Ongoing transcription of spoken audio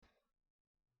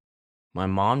my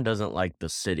mom doesn't like the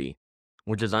city,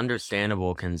 which is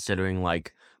understandable considering,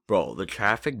 bro, the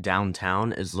traffic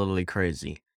downtown is literally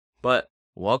crazy. But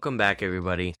welcome back,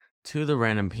 everybody, to the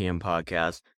Random PM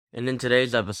podcast. And in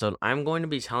today's episode, I'm going to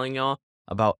be telling y'all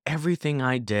about everything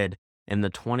I did in the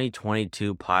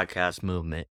 2022 podcast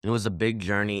movement. It was a big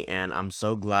journey, and I'm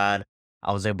so glad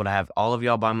I was able to have all of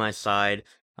y'all by my side.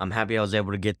 I'm happy I was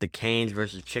able to get the Canes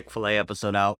versus Chick-fil-A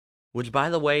episode out, which, by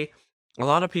the way, a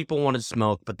lot of people wanted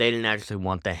smoke, but they didn't actually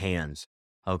want the hands.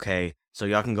 Okay, so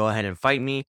y'all can go ahead and fight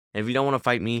me. And if you don't want to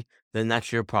fight me, then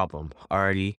that's your problem,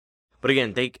 alrighty. But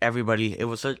again, thank everybody.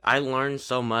 I learned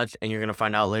so much, and you're gonna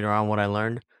find out later on what I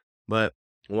learned. But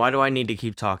why do I need to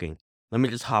keep talking? Let me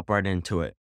just hop right into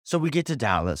it. So we get to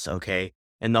Dallas, okay,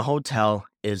 and the hotel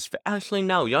is actually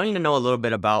no. Y'all need to know a little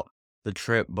bit about the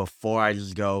trip before I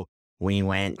just go. We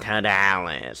went to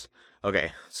Dallas.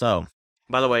 Okay, so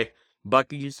by the way,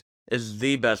 Buc-ee's is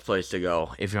the best place to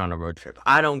go if you're on a road trip.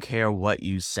 I don't care what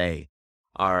you say.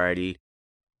 Alrighty.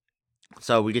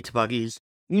 So we get to Buc-ee's.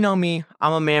 You know me,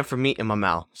 I'm a man for meat in my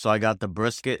mouth. So I got the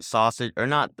brisket sausage, or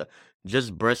not the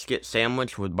just brisket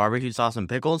sandwich with barbecue sauce and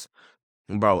pickles.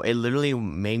 Bro, it literally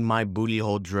made my booty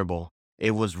hole dribble.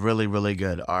 It was really, really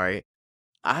good. Alright.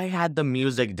 I had the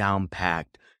music down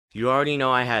packed. You already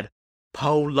know I had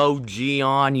Polo G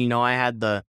on. You know I had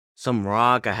some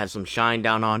rock. I had some Shine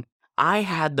Down on. I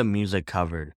had the music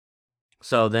covered.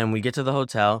 So then we get to the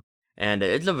hotel, and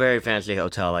it's a very fancy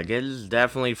hotel. Like, it is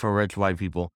definitely for rich white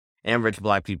people and rich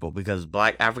black people, because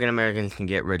black African Americans can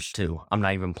get rich too. I'm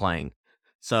not even playing.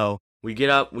 So we get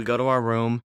up, we go to our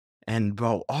room, and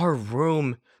bro, our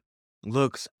room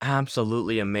looks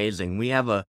absolutely amazing.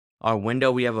 Our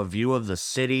window, we have a view of the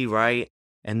city, right?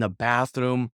 And the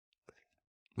bathroom,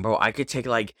 bro, I could take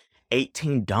like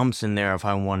 18 dumps in there if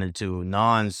I wanted to,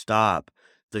 non-stop.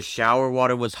 The shower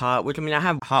water was hot, which, I mean, I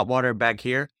have hot water back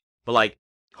here, but like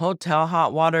hotel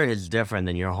hot water is different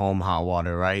than your home hot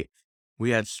water, right?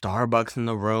 We had Starbucks in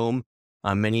the room,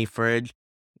 a mini fridge,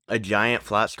 a giant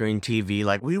flat screen TV.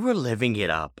 Like, we were living it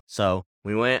up. So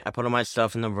we went, I put all my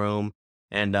stuff in the room,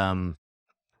 and I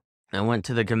went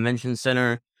to the convention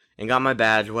center and got my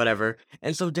badge, whatever.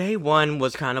 And so day one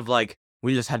was kind of like,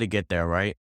 we just had to get there,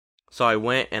 right? So I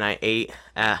went and I ate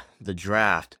at the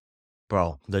Draft.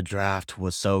 Bro, the Draft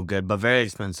was so good, but very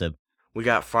expensive. We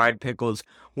got fried pickles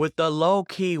with the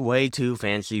low-key, way too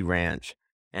fancy ranch.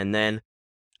 And then,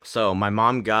 so my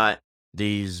mom got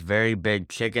these very big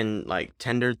chicken, like,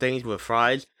 tender things with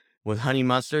fries with honey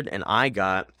mustard, and I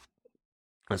got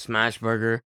a smash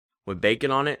burger with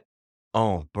bacon on it.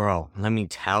 Oh, bro, let me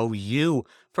tell you.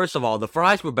 First of all, the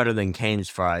fries were better than Cane's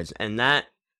fries, and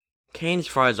Cane's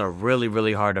fries are really,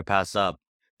 really hard to pass up.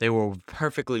 They were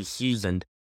perfectly seasoned.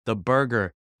 The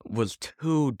burger was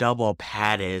 2 double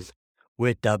patties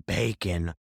with the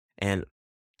bacon. And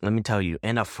let me tell you,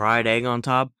 and a fried egg on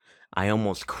top. I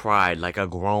almost cried like a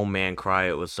grown man cry.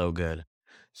 It was so good.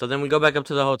 So then we go back up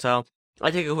to the hotel.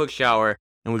 I take a quick shower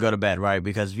and we go to bed, right?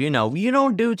 Because, you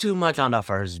don't do too much on the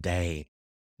first day.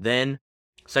 Then,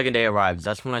 second day arrives.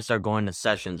 That's when I start going to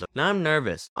sessions. Now I'm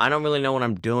nervous. I don't really know what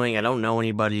I'm doing. I don't know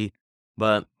anybody.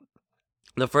 But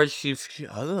the first few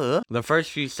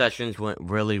sessions went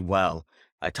really well.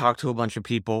 I talked to a bunch of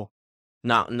people.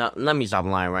 No, let me stop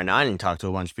lying right now. I didn't talk to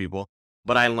a bunch of people,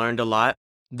 but I learned a lot.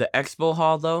 The expo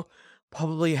hall, though,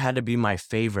 probably had to be my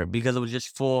favorite because it was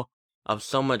just full of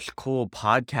so much cool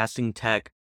podcasting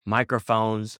tech,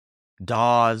 microphones,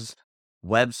 DAWs,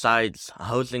 websites,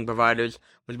 hosting providers,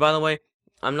 which, by the way,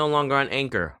 I'm no longer on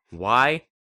Anchor. Why?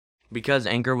 Because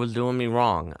Anchor was doing me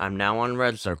wrong. I'm now on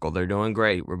Red Circle. They're doing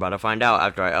great. We're about to find out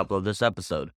after I upload this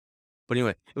episode. But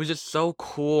anyway, it was just so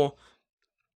cool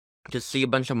to see a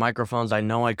bunch of microphones I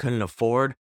know I couldn't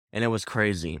afford, and it was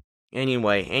crazy.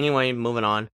 Anyway, moving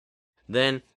on.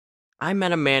 Then, I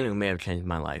met a man who may have changed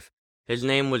my life. His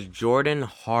name was Jordan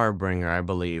Harbinger, I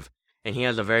believe, and he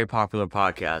has a very popular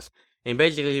podcast. And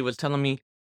basically, he was telling me,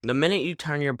 the minute you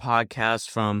turn your podcast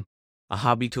from a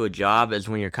hobby to a job is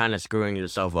when you're kind of screwing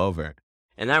yourself over.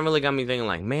 And that really got me thinking,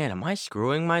 like, man, am I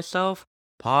screwing myself?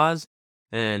 Pause.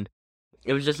 And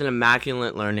it was just an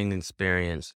immaculate learning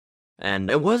experience. And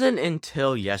it wasn't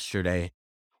until yesterday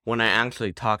when I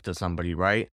actually talked to somebody,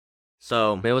 right?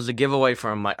 So it was a giveaway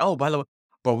from oh, by the way,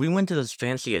 bro, we went to this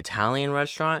fancy Italian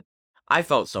restaurant. I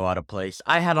felt so out of place.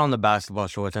 I had on the basketball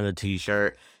shorts and a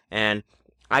t-shirt, and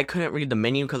I couldn't read the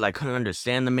menu because I couldn't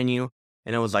understand the menu.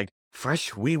 And it was like,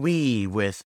 fresh wee wee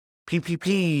with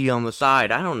PPP on the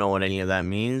side. I don't know what any of that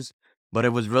means, but it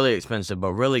was really expensive,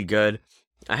 but really good.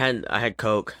 I had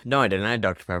Coke. No, I didn't. I had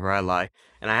Dr. Pepper. I lie.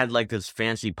 And I had like this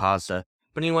fancy pasta.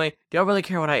 But anyway, do y'all really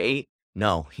care what I ate?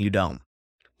 No, you don't.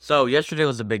 So yesterday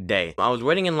was a big day. I was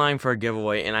waiting in line for a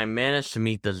giveaway and I managed to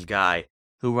meet this guy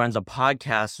who runs a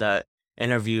podcast that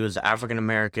interviews African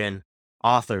American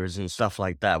authors and stuff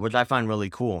like that, which I find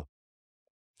really cool.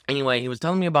 Anyway, he was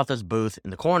telling me about this booth in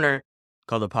the corner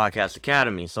called the Podcast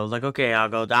Academy. So I was like, okay, I'll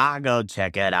go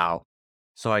check it out.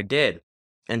 So I did.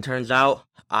 And turns out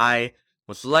I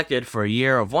was selected for a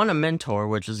year of a mentor,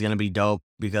 which is going to be dope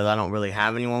because I don't really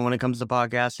have anyone when it comes to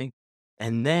podcasting.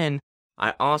 And then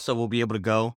I also will be able to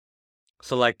go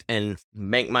select and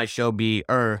make my show be,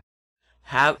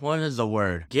 what is the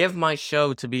word? Give my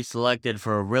show to be selected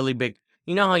for a really big,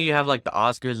 you know how you have like the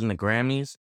Oscars and the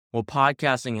Grammys? Well,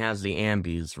 podcasting has the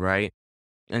Ambies, right?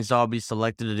 And so I'll be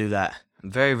selected to do that.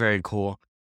 Very, very cool.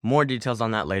 More details on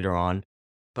that later on.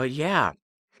 But yeah,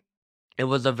 it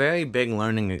was a very big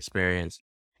learning experience.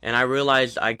 And I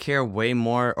realized I care way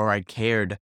more, or I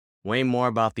cared way more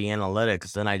about the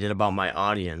analytics than I did about my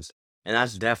audience. And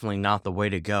that's definitely not the way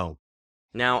to go.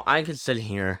 Now, I could sit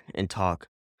here and talk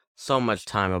so much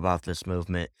time about this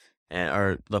movement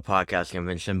or the podcast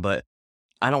convention, but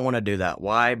I don't want to do that.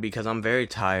 Why? Because I'm very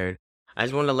tired. I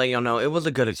just want to let y'all know it was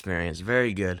a good experience.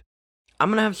 Very good. I'm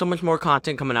going to have so much more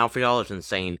content coming out for y'all. It's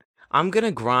insane. I'm going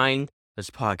to grind this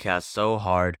podcast so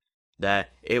hard that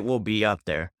it will be up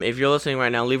there. If you're listening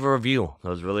right now, leave a review.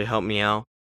 Those really help me out.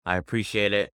 I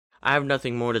appreciate it. I have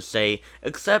nothing more to say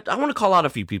except I want to call out a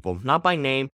few people, not by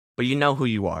name, but you know who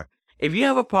you are. If you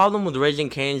have a problem with Raising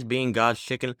Cane's being God's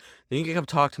chicken, then you can come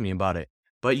talk to me about it.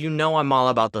 But you know I'm all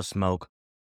about the smoke.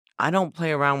 I don't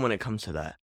play around when it comes to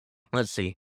that. Let's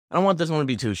see. I don't want this one to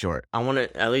be too short. I want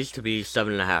it at least to be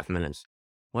 7.5 minutes.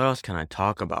 What else can I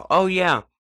talk about? Oh yeah.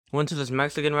 Went to this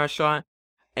Mexican restaurant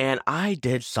and I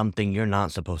did something you're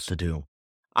not supposed to do.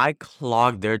 I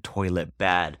clogged their toilet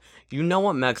bad. You know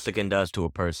what Mexican does to a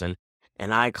person,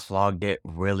 and I clogged it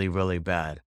really, really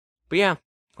bad. But yeah,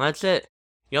 that's it.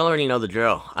 Y'all already know the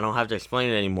drill. I don't have to explain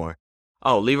it anymore.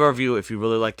 Oh, leave a review if you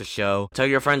really like the show. Tell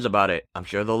your friends about it. I'm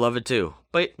sure they'll love it too.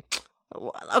 But,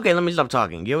 okay, let me stop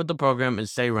talking. Get with the program and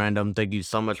stay random. Thank you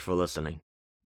so much for listening.